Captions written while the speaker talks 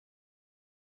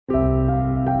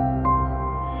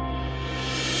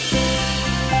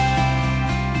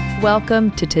Welcome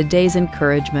to today's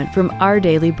encouragement from Our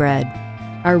Daily Bread.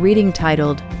 Our reading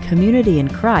titled, Community in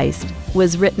Christ,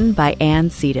 was written by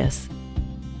Ann Cetus.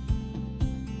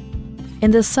 In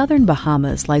the southern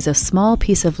Bahamas lies a small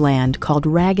piece of land called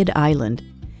Ragged Island.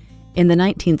 In the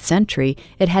 19th century,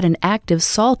 it had an active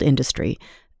salt industry,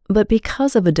 but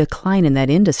because of a decline in that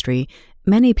industry,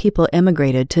 many people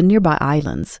emigrated to nearby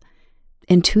islands.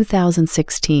 In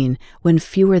 2016, when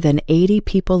fewer than 80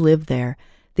 people lived there,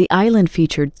 the island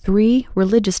featured 3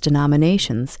 religious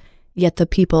denominations, yet the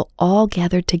people all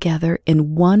gathered together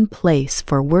in one place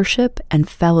for worship and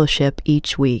fellowship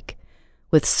each week.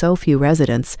 With so few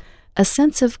residents, a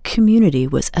sense of community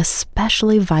was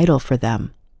especially vital for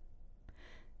them.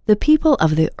 The people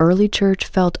of the early church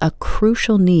felt a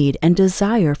crucial need and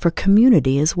desire for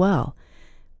community as well.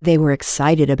 They were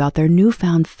excited about their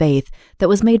newfound faith that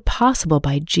was made possible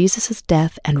by Jesus'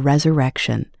 death and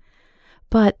resurrection.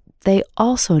 But they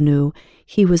also knew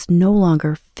he was no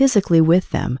longer physically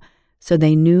with them, so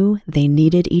they knew they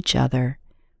needed each other.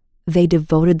 They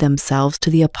devoted themselves to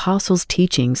the apostles'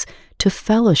 teachings, to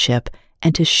fellowship,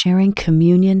 and to sharing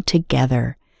communion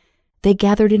together. They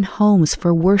gathered in homes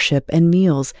for worship and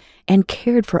meals and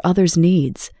cared for others'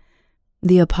 needs.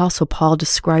 The Apostle Paul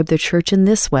described the church in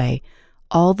this way: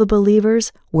 all the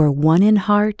believers were one in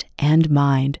heart and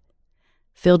mind.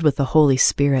 Filled with the Holy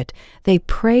Spirit, they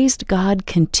praised God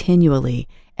continually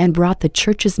and brought the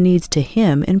church's needs to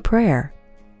Him in prayer.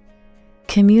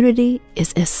 Community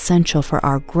is essential for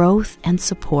our growth and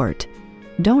support.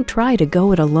 Don't try to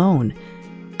go it alone.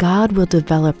 God will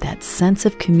develop that sense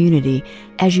of community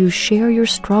as you share your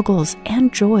struggles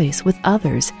and joys with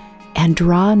others and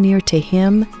draw near to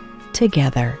Him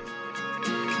together.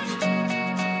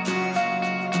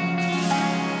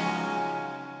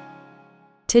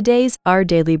 Today's Our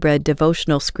Daily Bread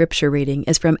devotional scripture reading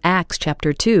is from Acts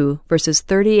chapter 2, verses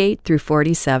 38 through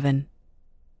 47.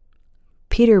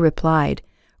 Peter replied,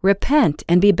 "Repent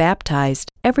and be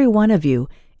baptized, every one of you,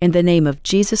 in the name of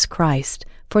Jesus Christ,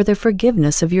 for the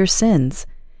forgiveness of your sins,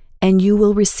 and you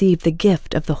will receive the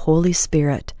gift of the Holy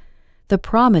Spirit. The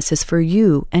promise is for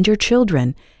you and your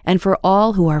children, and for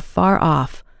all who are far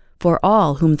off, for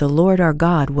all whom the Lord our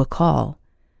God will call."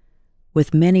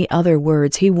 With many other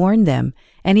words he warned them,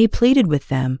 and he pleaded with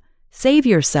them, "Save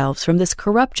yourselves from this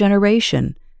corrupt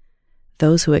generation."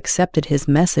 Those who accepted his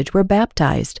message were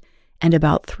baptized, and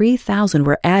about 3,000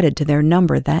 were added to their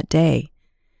number that day.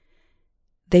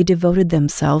 They devoted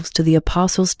themselves to the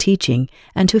apostles' teaching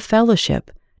and to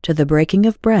fellowship, to the breaking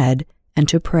of bread, and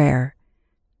to prayer.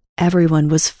 Everyone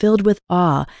was filled with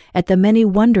awe at the many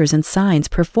wonders and signs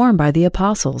performed by the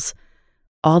apostles.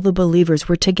 All the believers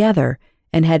were together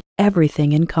and had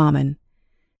everything in common.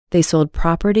 They sold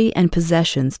property and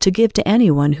possessions to give to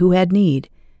anyone who had need.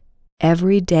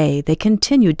 Every day they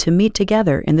continued to meet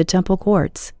together in the temple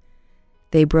courts.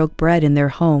 They broke bread in their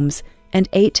homes and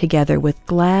ate together with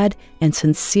glad and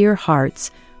sincere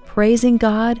hearts, praising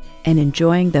God and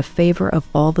enjoying the favor of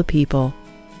all the people.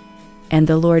 And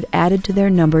the Lord added to their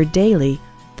number daily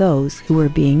those who were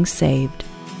being saved.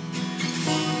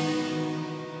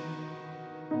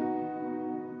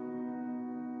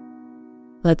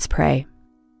 Let's pray.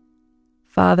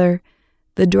 Father,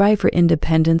 the drive for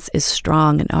independence is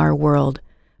strong in our world,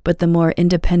 but the more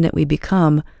independent we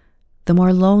become, the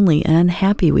more lonely and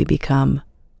unhappy we become.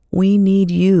 We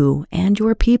need you and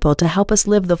your people to help us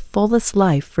live the fullest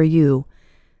life for you.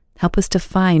 Help us to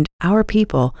find our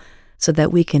people so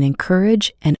that we can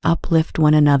encourage and uplift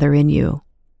one another in you.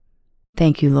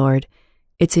 Thank you, Lord.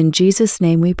 It's in Jesus'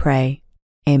 name we pray.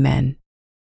 Amen.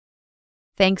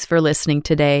 Thanks for listening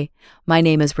today. My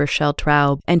name is Rochelle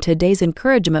Traub, and today's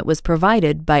encouragement was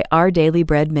provided by Our Daily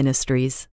Bread Ministries.